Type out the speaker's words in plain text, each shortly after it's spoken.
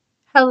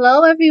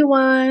Hello,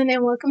 everyone,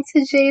 and welcome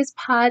to Jay's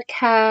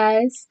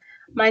podcast.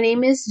 My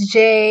name is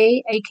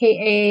Jay,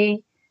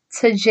 aka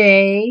to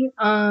Jay,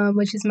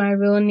 which is my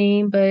real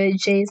name, but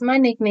Jay is my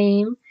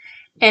nickname.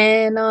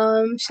 And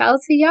shout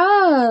out to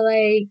y'all.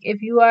 Like,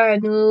 if you are a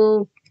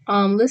new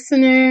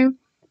listener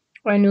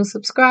or a new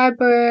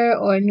subscriber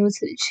or new to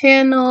the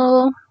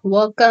channel,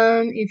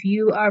 welcome. If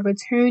you are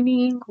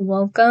returning,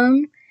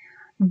 welcome.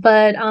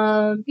 But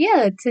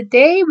yeah,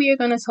 today we are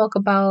gonna talk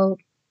about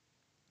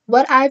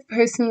what I've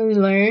personally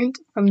learned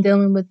from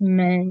dealing with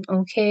men,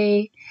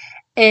 okay?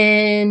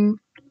 And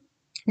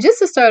just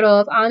to start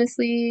off,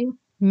 honestly,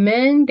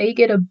 men, they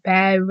get a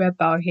bad rep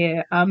out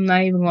here. I'm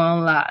not even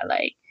gonna lie.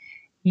 Like,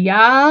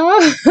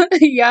 y'all,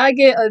 y'all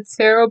get a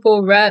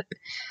terrible rep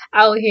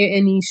out here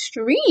in these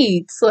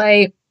streets.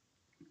 Like,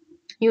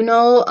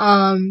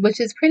 which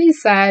is pretty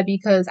sad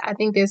because I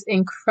think there's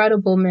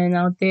incredible men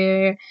out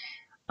there.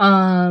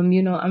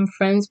 I'm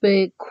friends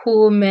with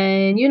cool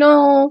men,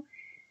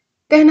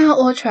 they're not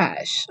all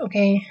trash,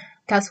 okay?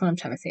 That's what I'm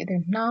trying to say. They're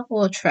not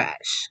all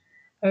trash.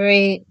 All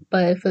right?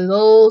 But for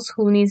those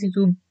who need to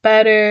do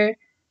better,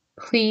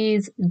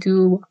 please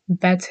do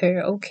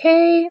better,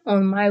 okay?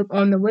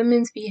 On the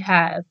women's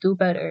behalf, do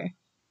better.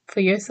 For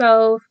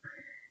yourself,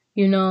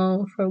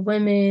 for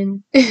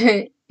women,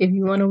 if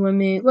you want a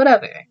woman,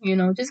 whatever,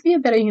 just be a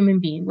better human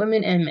being,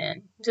 women and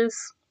men. Just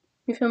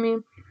you feel me?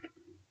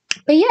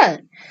 But yeah,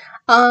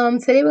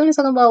 today we're gonna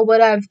talk about what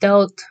I've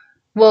dealt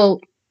well,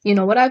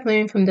 what I've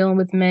learned from dealing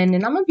with men,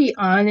 and I'm gonna be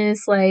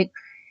honest, like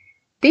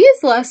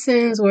these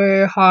lessons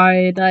were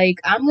hard. Like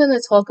I'm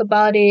gonna talk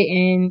about it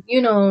and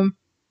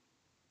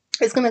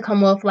it's gonna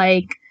come off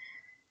like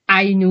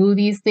I knew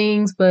these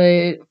things,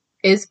 but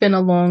it's been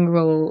a long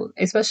road,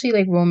 especially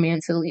like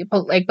romantically.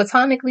 But like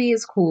platonically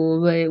is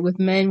cool, but with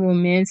men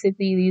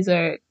romantically, these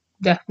are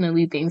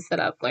definitely things that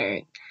I've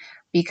learned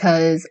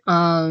because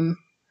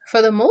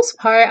for the most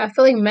part I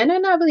feel like men are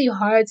not really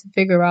hard to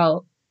figure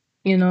out.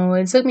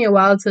 It took me a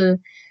while to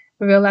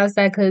realize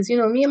that because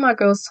me and my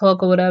girls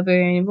talk or whatever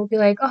and we'll be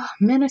like, oh,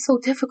 men are so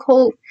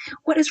difficult,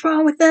 what is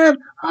wrong with them,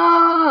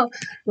 oh,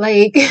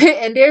 like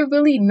and they're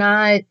really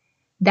not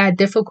that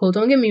difficult.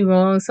 Don't get me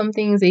wrong, some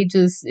things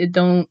it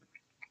don't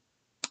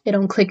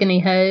click in their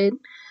head,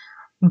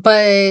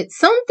 but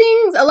some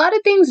things, a lot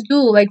of things do.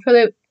 Like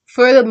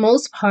for the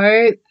most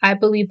part, I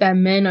believe that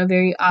men are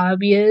very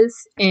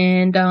obvious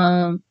and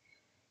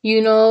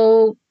you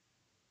know,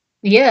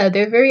 yeah,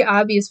 they're very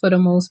obvious for the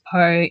most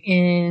part.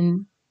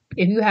 And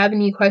if you have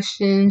any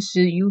questions,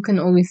 you can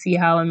always see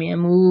how a man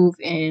move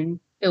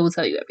and it will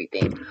tell you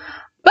everything.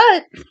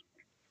 But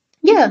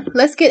yeah,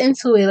 let's get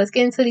into it. Let's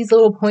get into these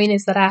little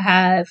pointers that I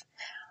have.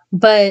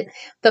 But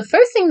the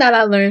first thing that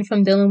I learned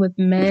from dealing with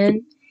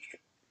men,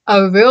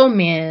 a real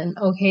man,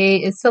 okay,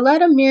 is to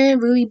let a man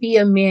really be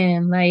a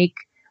man. Like,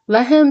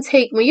 let him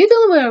take, when you're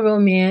dealing with a real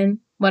man,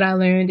 what I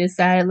learned is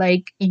that,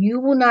 like, you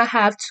will not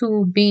have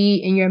to be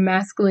in your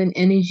masculine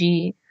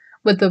energy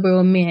with a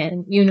real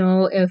man.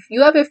 If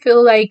you ever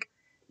feel like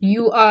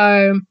you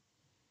are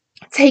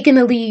taking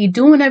the lead,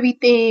 doing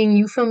everything,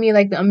 you feel me,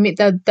 like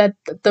that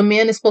the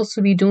man is supposed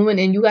to be doing,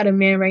 and you got a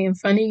man right in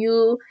front of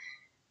you,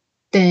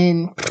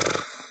 then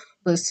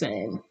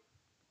listen,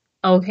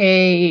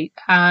 okay,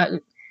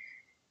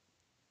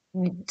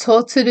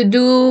 talk to the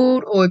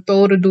dude or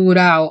throw the dude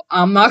out.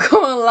 I'm not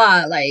gonna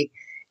lie. Like,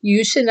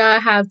 you should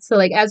not have to,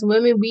 like, as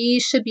women, we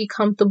should be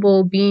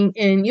comfortable being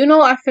in,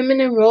 our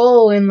feminine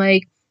role. And,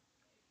 like,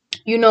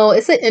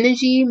 it's an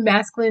energy,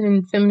 masculine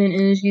and feminine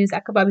energies. I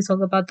could probably talk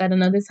about that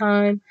another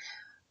time.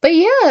 But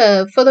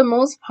yeah, for the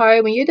most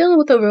part, when you're dealing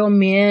with a real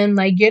man,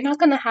 like, you're not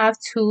gonna have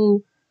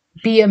to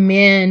be a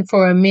man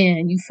for a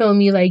man. You feel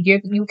me? Like,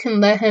 you can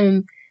let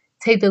him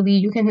take the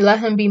lead. You can let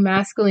him be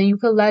masculine. You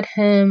can let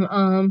him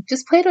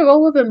just play the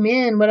role of a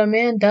man, what a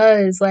man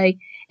does, like,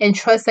 and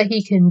trust that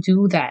he can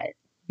do that.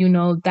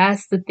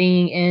 That's the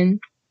thing. And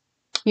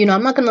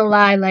I'm not gonna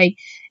lie, like,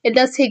 it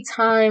does take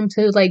time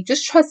to, like,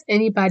 just trust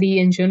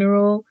anybody in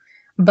general.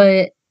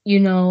 But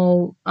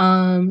when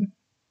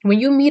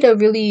you meet a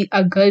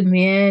good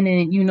man,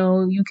 and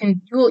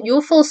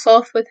you'll feel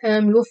soft with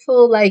him. You'll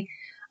feel like,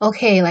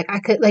 okay, like, I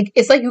could, like,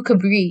 it's like you could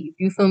breathe.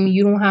 You feel me?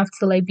 You don't have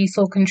to, like, be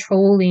so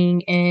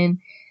controlling, and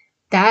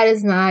that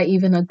is not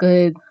even a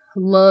good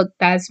look.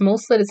 That's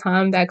most of the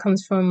time that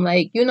comes from,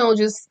 like,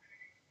 just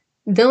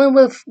dealing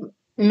with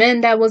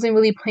men that wasn't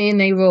really playing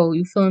their role.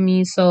 You feel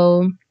me?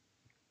 So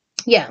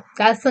yeah,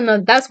 that's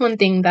one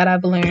thing that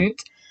I've learned.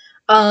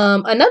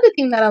 Another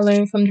thing that I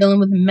learned from dealing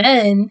with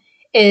men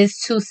is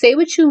to say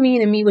what you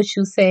mean and mean what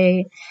you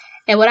say.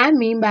 And what I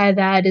mean by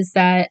that is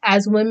that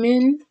as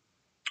women,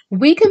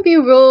 we can be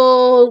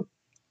real,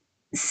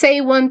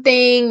 say one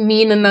thing,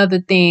 mean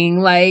another thing.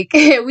 Like,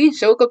 we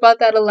joke about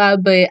that a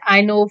lot, but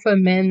I know for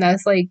men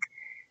that's like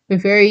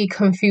very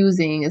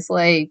confusing. It's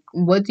like,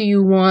 what do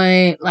you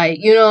want? Like,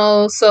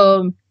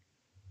 so,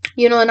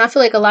 and I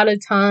feel like a lot of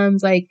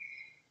times, like,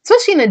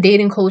 especially in the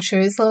dating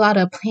culture, it's a lot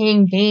of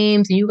playing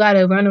games and you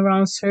gotta run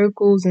around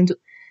circles and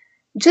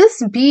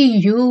just be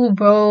you,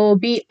 bro.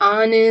 Be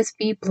honest,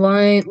 be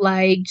blunt.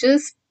 Like,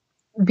 just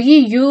be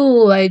you.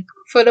 Like,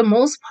 for the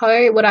most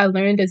part, what I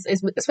learned is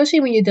especially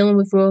when you're dealing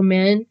with real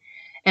men,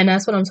 and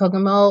that's what I'm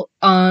talking about.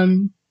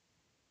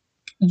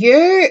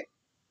 You're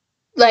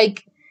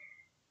like,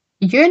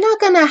 you're not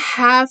gonna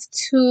have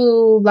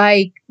to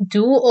like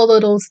do all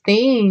of those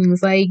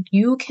things. Like,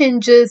 you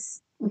can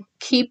just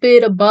keep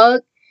it a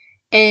buck,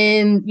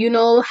 and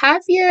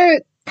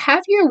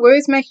have your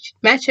words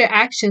match your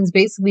actions.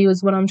 Basically,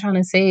 is what I'm trying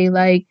to say.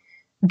 Like,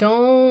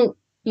 don't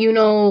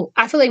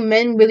I feel like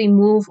men really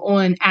move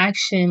on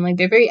action. Like,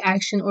 they're very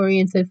action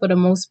oriented for the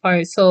most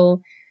part.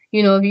 So,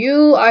 if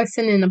you are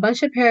sending a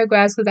bunch of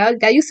paragraphs, because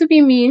that used to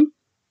be me,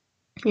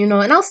 and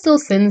I'll still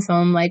send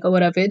some, like, or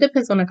whatever. It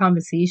depends on the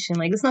conversation.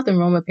 Like, there's nothing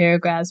wrong with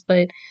paragraphs,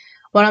 but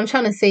what I'm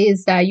trying to say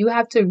is that you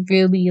have to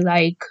really,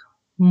 like,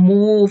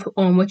 move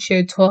on what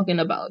you're talking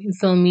about. You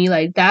feel me?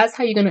 Like, that's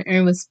how you're gonna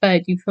earn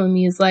respect. You feel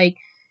me? It's like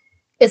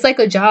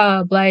a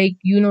job. Like,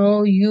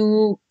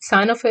 you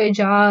sign up for a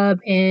job,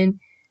 and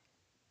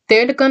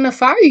they're gonna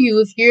fire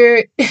you if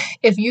you're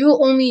if you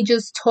only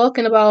just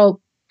talking about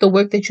the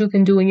work that you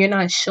can do and you're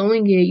not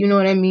showing it. You know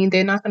what I mean?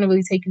 They're not gonna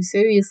really take you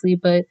seriously.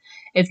 But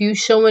if you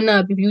showing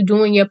up, if you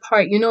doing your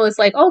part, it's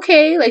like,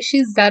 okay, like,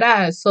 she's that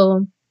ass.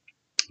 So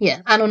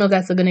yeah, I don't know if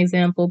that's a good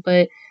example,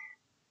 but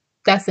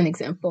that's an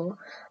example.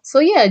 So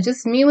yeah,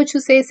 just mean what you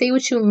say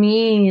what you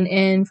mean,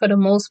 and for the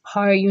most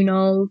part,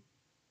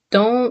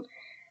 don't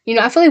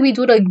I feel like we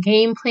do the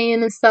game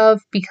plan and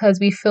stuff because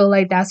we feel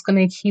like that's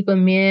gonna keep a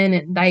man,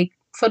 and like,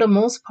 for the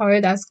most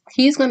part, that's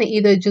he's gonna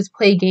either just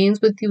play games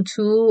with you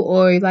too,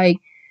 or like,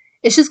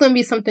 it's just gonna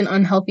be something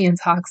unhealthy and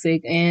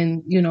toxic.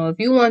 And if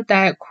you want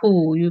that,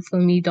 cool. You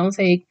feel me? Don't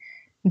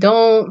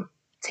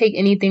take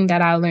anything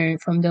that I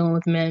learned from dealing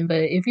with men.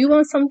 But if you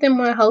want something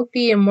more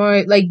healthy and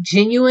more like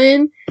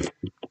genuine,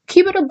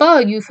 keep it a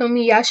bug. You feel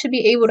me? I should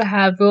be able to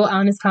have real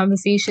honest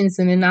conversations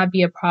and it not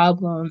be a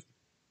problem.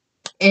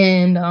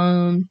 And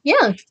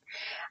yeah.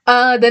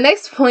 The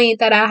next point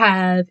that I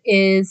have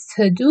is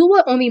to do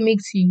what only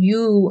makes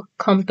you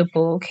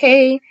comfortable,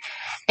 okay?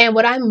 And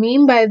what I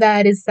mean by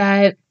that is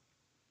that,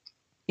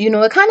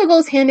 it kind of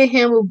goes hand in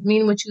hand with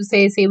mean what you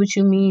say what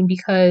you mean,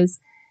 because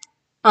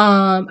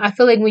I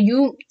feel like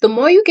the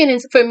more you get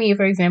into, for me,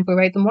 for example,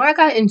 right, the more I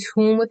got in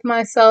tune with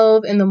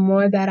myself, and the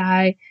more that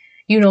I,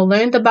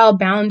 learned about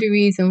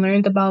boundaries and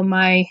learned about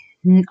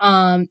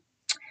um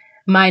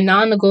my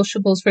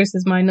non-negotiables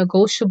versus my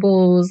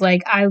negotiables.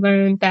 Like, I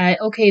learned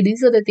that, okay,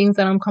 these are the things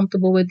that I'm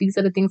comfortable with, these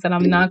are the things that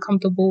I'm not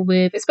comfortable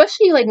with,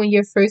 especially like when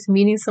you're first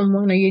meeting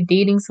someone or you're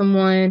dating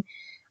someone.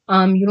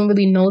 You don't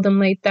really know them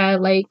like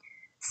that. Like,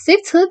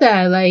 stick to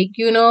that. Like,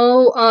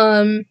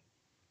 and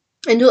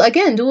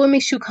do what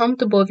makes you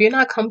comfortable. If you're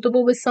not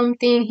comfortable with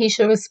something, he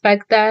should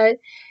respect that.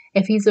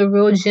 If he's a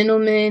real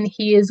gentleman,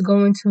 he is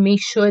going to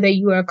make sure that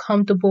you are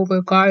comfortable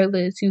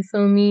regardless. You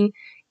feel me?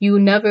 You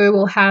never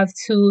will have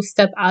to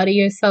step out of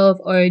yourself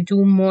or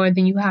do more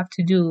than you have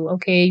to do.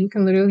 Okay? You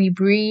can literally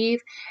breathe,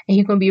 and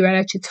he gonna be right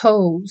at your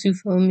toes. You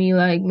feel me?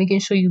 Like, making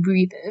sure you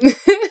breathe in.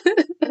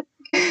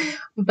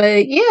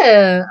 But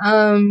yeah,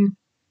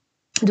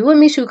 do what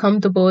makes you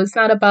comfortable. It's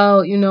not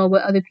about,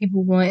 what other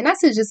people want. And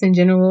that's just in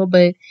general,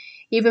 but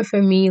even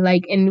for me,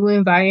 like, in new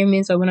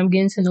environments or when I'm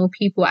getting to know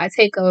people, I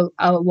take a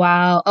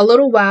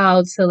little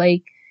while to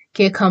like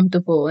get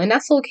comfortable. And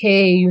that's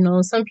okay.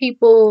 Some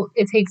people,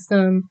 it takes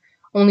them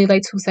only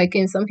like 2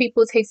 seconds. Some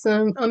people, it takes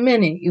them a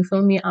minute. You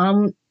feel me?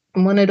 I'm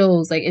one of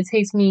those. Like, it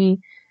takes me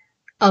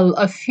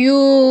a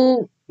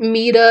few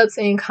meetups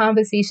and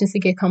conversations to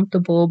get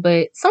comfortable.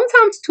 But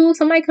sometimes too,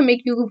 somebody can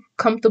make you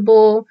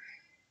comfortable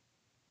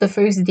the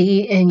first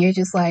date, and you're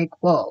just like,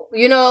 whoa,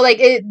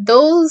 like,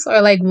 those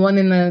are like one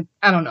in the,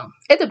 I don't know,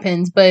 it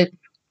depends, but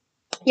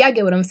yeah, I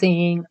get what I'm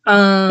saying.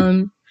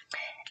 And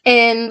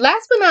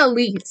last but not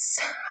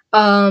least,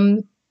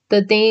 the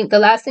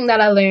last thing that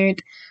I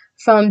learned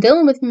from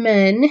dealing with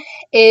men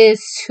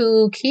is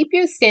to keep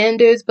your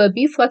standards but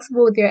be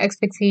flexible with your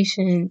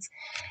expectations.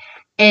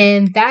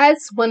 And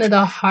that's one of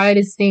the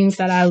hardest things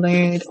that I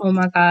learned. Oh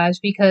my gosh,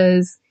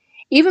 because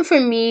even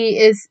for me,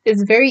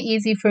 it's very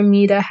easy for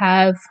me to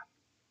have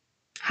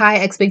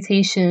high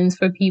expectations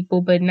for people,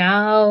 but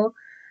now,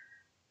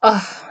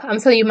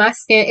 I'm telling you,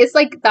 it's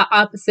like the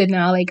opposite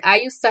now. Like, I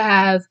used to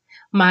have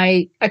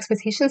my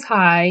expectations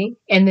high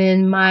and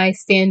then my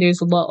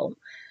standards low,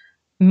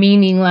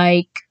 meaning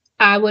like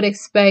I would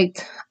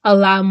expect a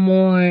lot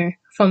more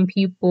from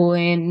people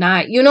and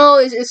not,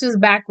 it's just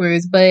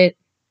backwards. But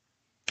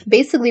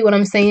basically what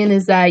I'm saying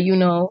is that,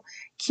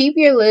 keep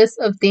your list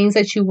of things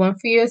that you want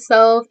for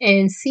yourself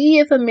and see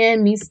if a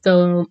man meets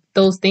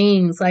those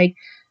things. Like,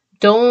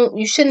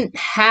 you shouldn't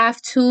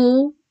have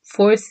to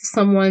force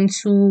someone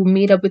to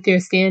meet up with your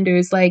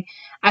standards. Like,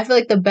 I feel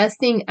like the best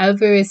thing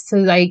ever is to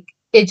like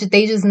they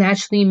just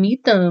naturally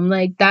meet them.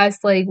 Like,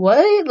 that's like, what,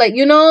 like, like,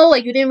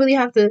 you didn't really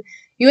have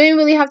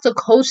to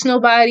coach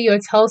nobody or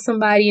tell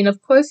somebody. And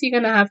of course you're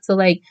gonna have to,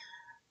 like,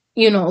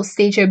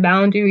 state your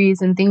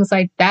boundaries and things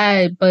like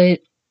that.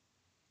 But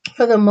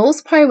for the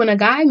most part, when a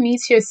guy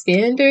meets your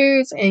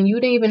standards and you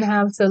didn't even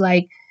have to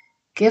like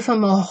give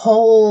him a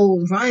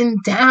whole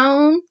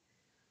rundown,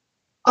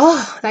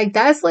 Oh, like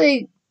that's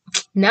like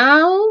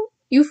now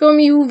you feel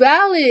me, you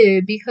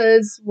valid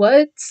because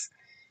what?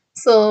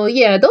 So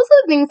yeah, those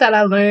are the things that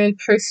I learned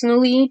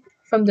personally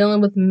from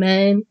dealing with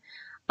men.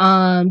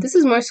 This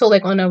is more so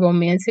like on a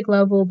romantic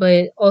level,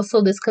 but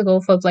also this could go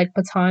for like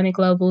platonic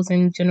levels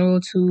in general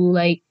too,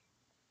 like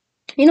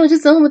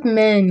just dealing with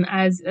men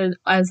as a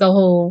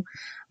whole.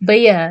 But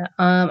yeah,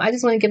 I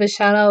just want to give a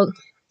shout out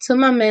to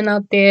my men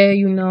out there,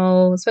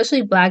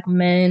 especially black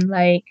men.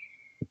 Like,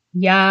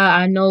 yeah,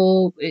 I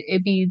know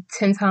it'd be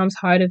 10 times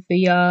harder for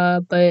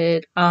y'all,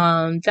 but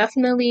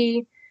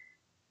definitely,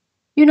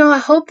 I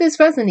hope this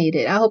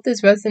resonated. I hope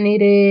this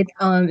resonated.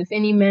 If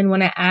any men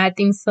want to add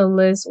things to the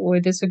list or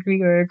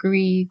disagree or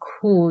agree,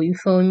 cool. You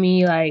feel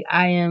me? Like,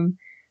 I am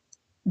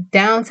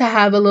down to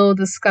have a little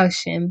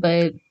discussion,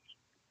 but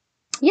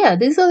yeah,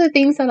 these are the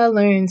things that I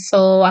learned.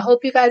 So I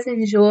hope you guys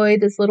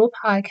enjoyed this little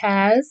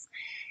podcast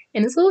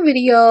and this little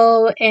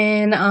video.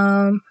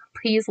 And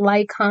please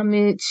like,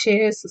 comment,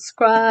 share,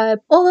 subscribe,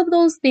 all of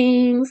those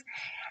things.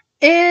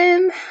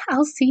 And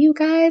I'll see you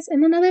guys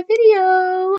in another video.